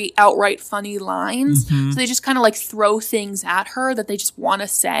very outright funny lines. So they just kind of like throw things at her that they just want to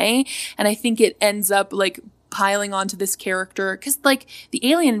say. And I think it ends up like piling onto this character, because like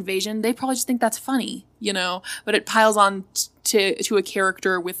the alien invasion, they probably just think that's funny, you know, but it piles on to a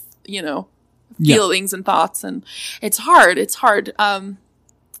character with, you know, feelings and thoughts, and it's hard.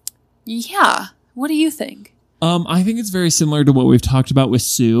 Yeah. What do you think? I think it's very similar to what we've talked about with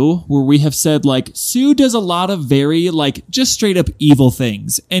Sue, where we have said, like, Sue does a lot of very, like, just straight up evil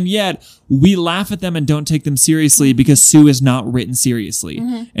things. And yet we laugh at them and don't take them seriously because Sue is not written seriously.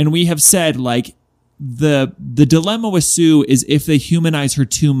 Mm-hmm. And we have said, like, the dilemma with Sue is if they humanize her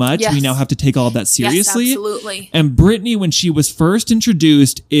too much, we now have to take all of that seriously. Yes, absolutely. And Brittany, when she was first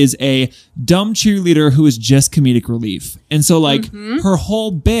introduced, is a dumb cheerleader who is just comedic relief. And so, like, her whole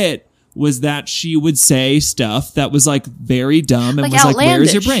bit was that she would say stuff that was like very dumb and like was outlandish. Like,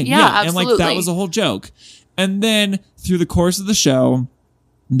 where's your brain? Yeah, absolutely. And like that was a whole joke. And then through the course of the show,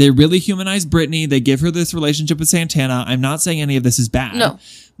 they really humanize Brittany. They give her this relationship with Santana. I'm not saying any of this is bad. No.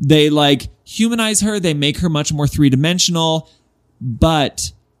 They like humanize her. They make her much more three-dimensional.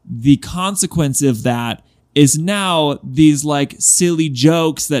 But the consequence of that is now these like silly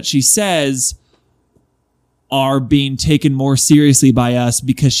jokes that she says are being taken more seriously by us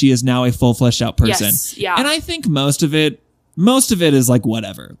because she is now a full fleshed out person. Yes, yeah. And I think most of it is like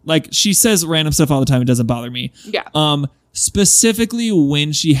whatever. Like she says random stuff all the time. It doesn't bother me. Yeah. Specifically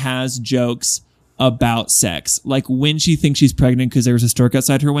when she has jokes about sex, like when she thinks she's pregnant because there was a stork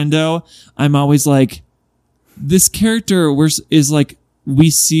outside her window. I'm always like, this character is like, we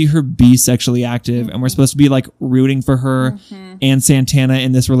see her be sexually active and we're supposed to be like rooting for her and Santana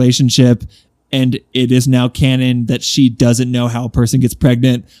in this relationship. And it is now canon that she doesn't know how a person gets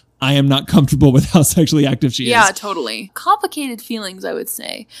pregnant. I am not comfortable with how sexually active she is. Yeah, totally. Complicated feelings, I would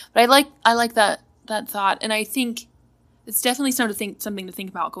say. But I like that thought. And I think it's definitely something to think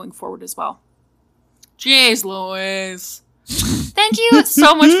about going forward as well. Jeez Louise. Thank you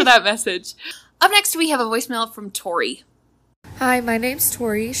so much for that message. Up next, we have a voicemail from Tori. Hi, my name's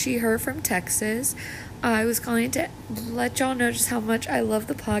Tori, she, her from Texas. I was calling to let y'all know just how much I love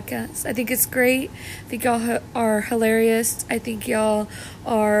the podcast. I think it's great. I think y'all are hilarious. I think y'all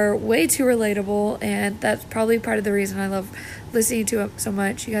are way too relatable, and that's probably part of the reason I love listening to it so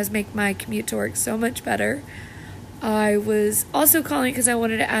much. You guys make my commute to work so much better. I was also calling because I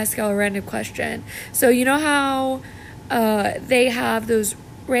wanted to ask y'all a random question. So you know how they have those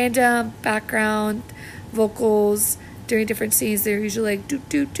random background vocals during different scenes? They're usually like doop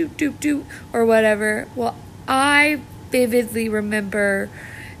doop doop doop doop or whatever. Well, I vividly remember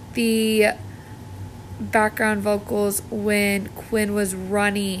the background vocals when Quinn was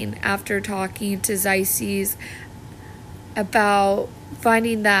running after talking to Xyces about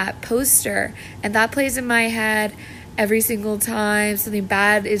finding that poster, and that plays in my head every single time something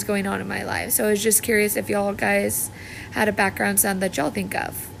bad is going on in my life. So I was just curious if y'all guys had a background sound that y'all think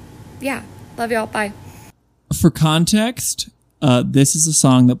of. Yeah, love y'all. Bye. For context, this is a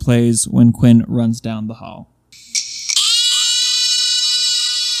song that plays when Quinn runs down the hall.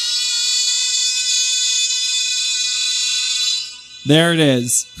 There it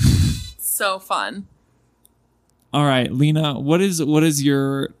is. So fun. All right, Lena, what is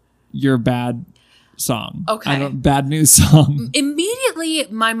your bad song? Okay. Bad news song. Immediately,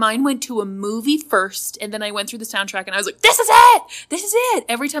 my mind went to a movie first, and then I went through the soundtrack, and I was like, this is it! This is it!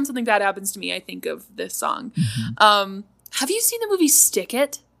 Every time something bad happens to me, I think of this song. Mm-hmm. Have you seen the movie Stick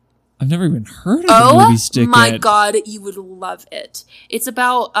It? I've never even heard of the movie Stick It. Oh my God, you would love it. It's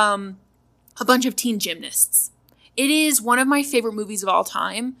about a bunch of teen gymnasts. It is one of my favorite movies of all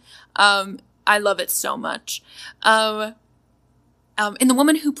time. I love it so much. And the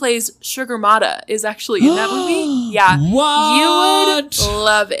woman who plays Sugar Mata is actually in that movie. Yeah. What? You would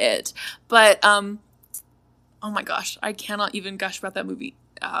love it. But, oh my gosh, I cannot even gush about that movie.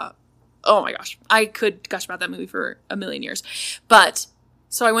 Oh my gosh, I could gush about that movie for a million years. But,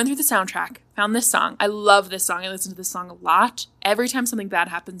 so I went through the soundtrack, found this song. I love this song. I listen to this song a lot. Every time something bad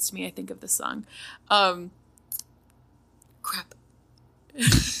happens to me, I think of this song. Crap.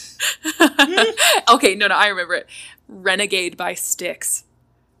 Okay, no, I remember it. Renegade by Styx.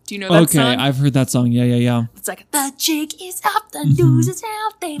 Do you know that song? Okay, I've heard that song. Yeah. It's like, the jig is up, the news is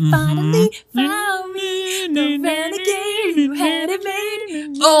out, they finally found me, the renegade who had it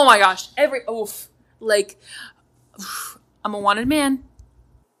made. Oh my gosh, I'm a wanted man.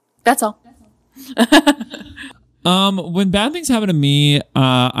 That's all. When bad things happen to me,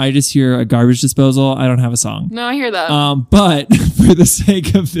 I just hear a garbage disposal. I don't have a song. No, I hear that. But for the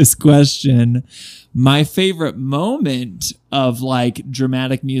sake of this question, My favorite moment of like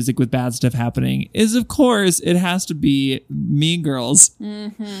dramatic music with bad stuff happening is, of course, it has to be Mean Girls.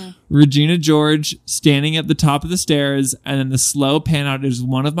 Mm-hmm. Regina George standing at the top of the stairs, and then the slow pan out is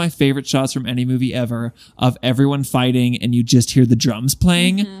one of my favorite shots from any movie ever of everyone fighting and you just hear the drums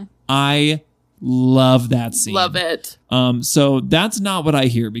playing. Mm-hmm. I love that scene. Love it. So that's not what I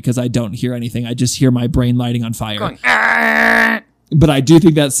hear because I don't hear anything. I just hear my brain lighting on fire. Going, "Argh." But I do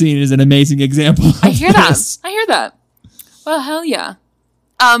think that scene is an amazing example. I hear that. I hear that. Well, hell yeah.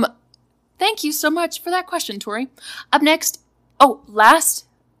 Thank you so much for that question, Tori. Up next, last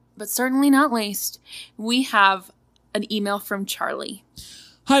but certainly not least, we have an email from Charlie.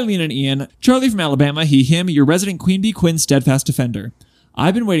 Hi, Lena and Ian. Charlie from Alabama, he, him, your resident Queen Bee Quinn steadfast defender.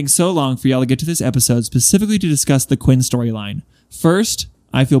 I've been waiting so long for y'all to get to this episode specifically to discuss the Quinn storyline. First,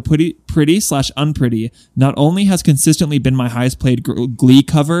 I Feel Pretty/Unpretty not only has consistently been my highest played Glee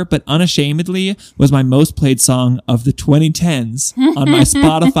cover, but unashamedly was my most played song of the 2010s on my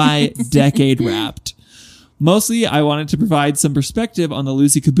Spotify Decade Wrapped. Mostly, I wanted to provide some perspective on the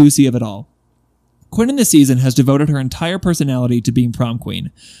loosey-caboosey of it all. Quinn in this season has devoted her entire personality to being prom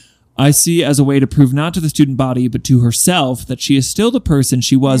queen. I see as a way to prove not to the student body, but to herself that she is still the person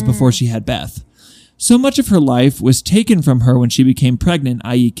she was before she had Beth. So much of her life was taken from her when she became pregnant,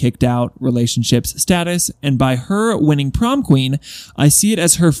 i.e. kicked out, relationships, status, and by her winning prom queen, I see it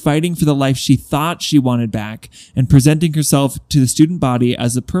as her fighting for the life she thought she wanted back and presenting herself to the student body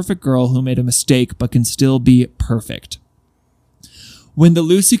as the perfect girl who made a mistake but can still be perfect. When the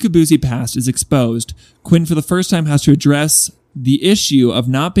loosey-caboosey past is exposed, Quinn for the first time has to address the issue of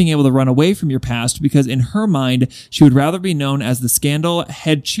not being able to run away from your past because in her mind, she would rather be known as the scandal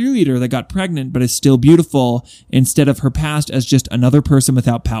head cheerleader that got pregnant but is still beautiful instead of her past as just another person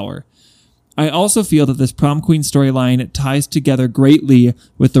without power. I also feel that this prom queen storyline ties together greatly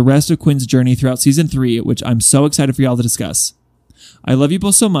with the rest of Quinn's journey throughout season 3, which I'm so excited for y'all to discuss. I love you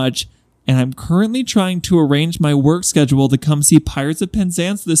both so much, and I'm currently trying to arrange my work schedule to come see Pirates of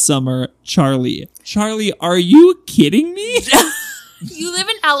Penzance this summer. Charlie. Charlie, are you kidding me? You live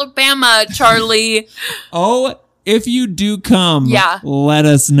in Alabama, Charlie. Oh, if you do come, yeah, let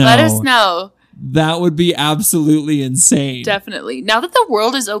us know. Let us know. That would be absolutely insane. Definitely. Now that the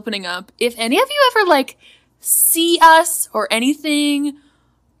world is opening up, if any of you ever like see us or anything,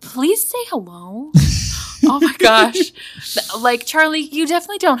 please say hello. Oh my gosh. Like, Charlie, you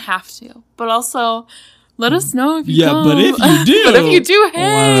definitely don't have to. But also, let us know if you come. But if you do. But if you do,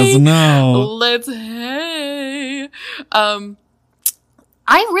 hey. Let us know. Hey.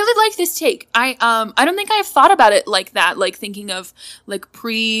 I really like this take. I don't think I've thought about it like that. Like, thinking of, like,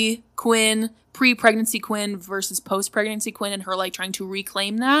 pre-Quinn, pre-pregnancy Quinn versus post-pregnancy Quinn and her, like, trying to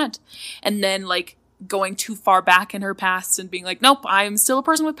reclaim that. And then, like, going too far back in her past and being like, nope, I'm still a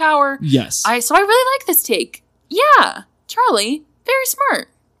person with power. Yes. So I really like this take. Yeah. Charlie, very smart.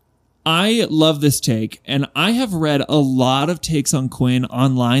 I love this take, and I have read a lot of takes on Quinn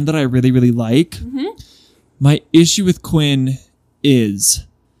online that I really, really like. Mm-hmm. My issue with Quinn is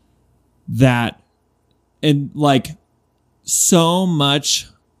that, and like, so much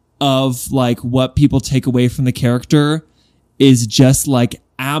of like what people take away from the character is just like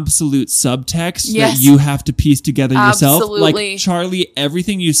absolute subtext that you have to piece together yourself. Absolutely. Like, Charlie,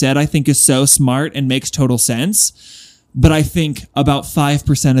 everything you said I think is so smart and makes total sense, but I think about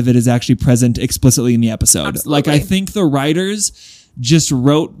 5% of it is actually present explicitly in the episode. Absolutely. Like, I think the writers just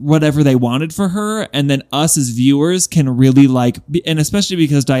wrote whatever they wanted for her, and then us as viewers can really like, and especially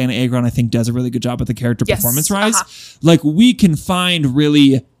because Diana Agron I think does a really good job with the character performance-wise, like, we can find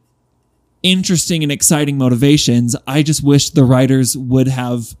really interesting and exciting motivations. I just wish the writers would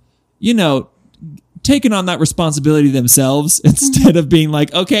have, you know, taken on that responsibility themselves instead of being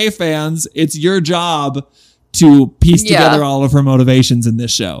like, okay, fans, it's your job to piece together all of her motivations in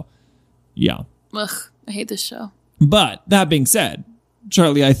this show. Yeah. Ugh, I hate this show. But that being said,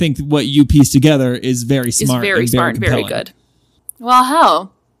 Charlie, I think what you piece together is very smart. It's very smart and very good. Well,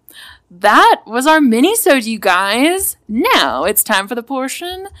 hell, that was our mini-sode, you guys. Now it's time for the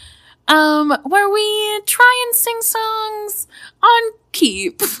portion where we try and sing songs on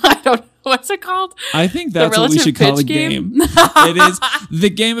keep. I don't know. What's it called? I think that's what we should call a game. It is the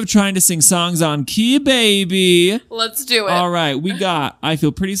game of trying to sing songs on key, baby. Let's do it. All right. We got I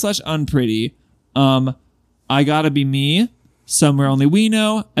Feel Pretty/Unpretty. I Gotta Be Me. Somewhere Only We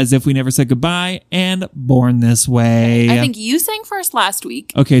Know. As If We Never Said Goodbye. And Born This Way. I think you sang first last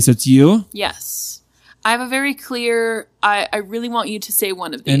week. Okay, so it's you? Yes. I have a very clear, I really want you to say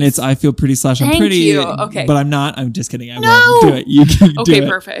one of these. And it's I Feel Pretty/Unpretty. Thank you. Okay. But I'm not. I'm just kidding. I won't do it. You can do okay, it.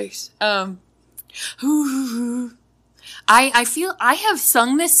 perfect. I feel I have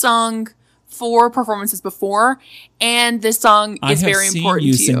sung this song 4 performances before, and this song is very important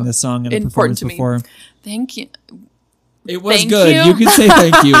you to you. sing this song in a Important performance to me. before. Thank you. It was Thank good. you. You can say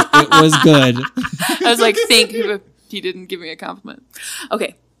thank you. It was good. I was like, thank you, but he didn't give me a compliment.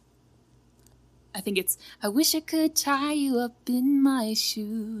 Okay. I think it's, I wish I could tie you up in my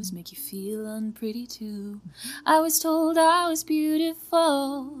shoes, make you feel unpretty too. I was told I was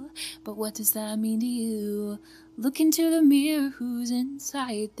beautiful, but what does that mean to you? Look into the mirror, who's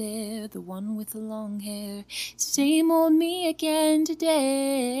inside there? The one with the long hair. Same old me again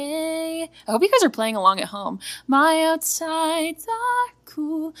today. I hope you guys are playing along at home. My outsides are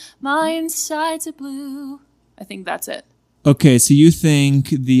cool, my insides are blue. I think that's it. Okay, so you think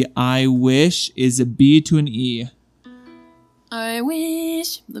the I wish is a B to an E. I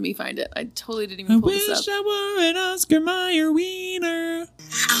wish. Let me find it. I totally didn't even pull this up. I were an Oscar Mayer wiener.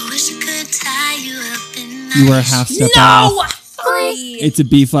 I wish I could tie you up in my You were a half step off. 3. It's a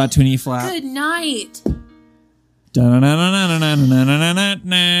B flat to an E flat. Good night. Da-na-na-na-na-na-na-na-na-na.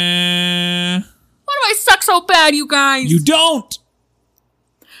 Why do I suck so bad, you guys? You don't.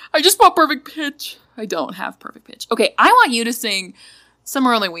 I just want perfect pitch. I don't have perfect pitch. Okay, I want you to sing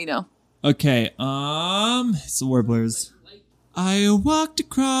Somewhere Only We Know. Okay, it's the Warblers. I walked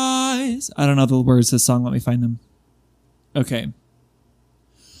across. I don't know the words to the song. Let me find them. Okay.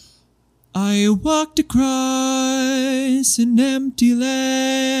 I walked across an empty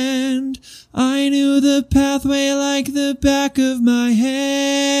land. I knew the pathway like the back of my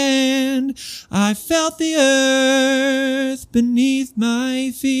hand. I felt the earth beneath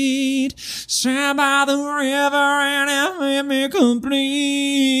my feet. Sat by the river and it made me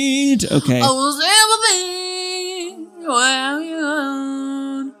complete. Okay. I was everything while you're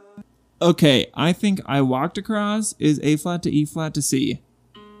gone. Okay, I think I walked across is A flat to E flat to C.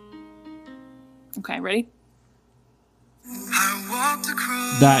 Okay, ready?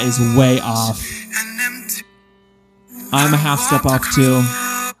 That is way off. I'm a half step off too.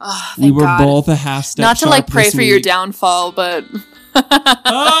 Oh, We were both a half step. Not to like sharp pray this for your week. downfall, but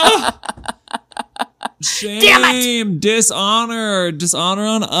Ah! Shame, Damn dishonor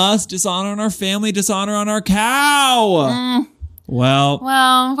on us, dishonor on our family, dishonor on our cow. Well,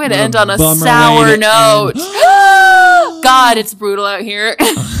 well, way to what end on a bummer sour way to note. end. God, it's brutal out here.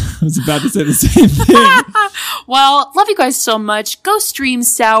 I was about to say the same thing. Well, love you guys so much. Go stream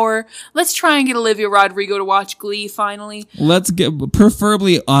Sour. Let's try and get Olivia Rodrigo to watch Glee finally. Let's get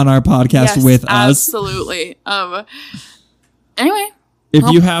preferably on our podcast Yes, with us. absolutely. Anyway, If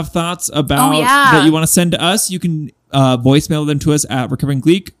you have thoughts about yeah. that you want to send to us, you can voicemail them to us at at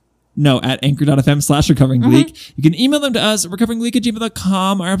anchor.fm/recoveringgleek. You can email them to us at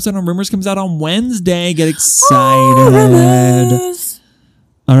recoveringgleek@gmail.com. Our episode on Rumors comes out on Wednesday. Get excited.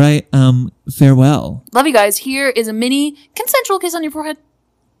 All right, farewell. love you guys. Here is a mini consensual kiss on your forehead.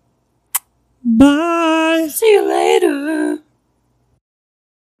 Bye. See you later.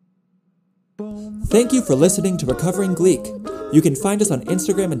 Thank you for listening to Recovering Gleek. You can find us on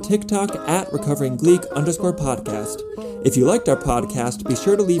Instagram and TikTok at recoveringgleek_podcast. If you liked our podcast, be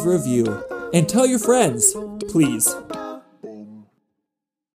sure to leave a review. And tell your friends, please.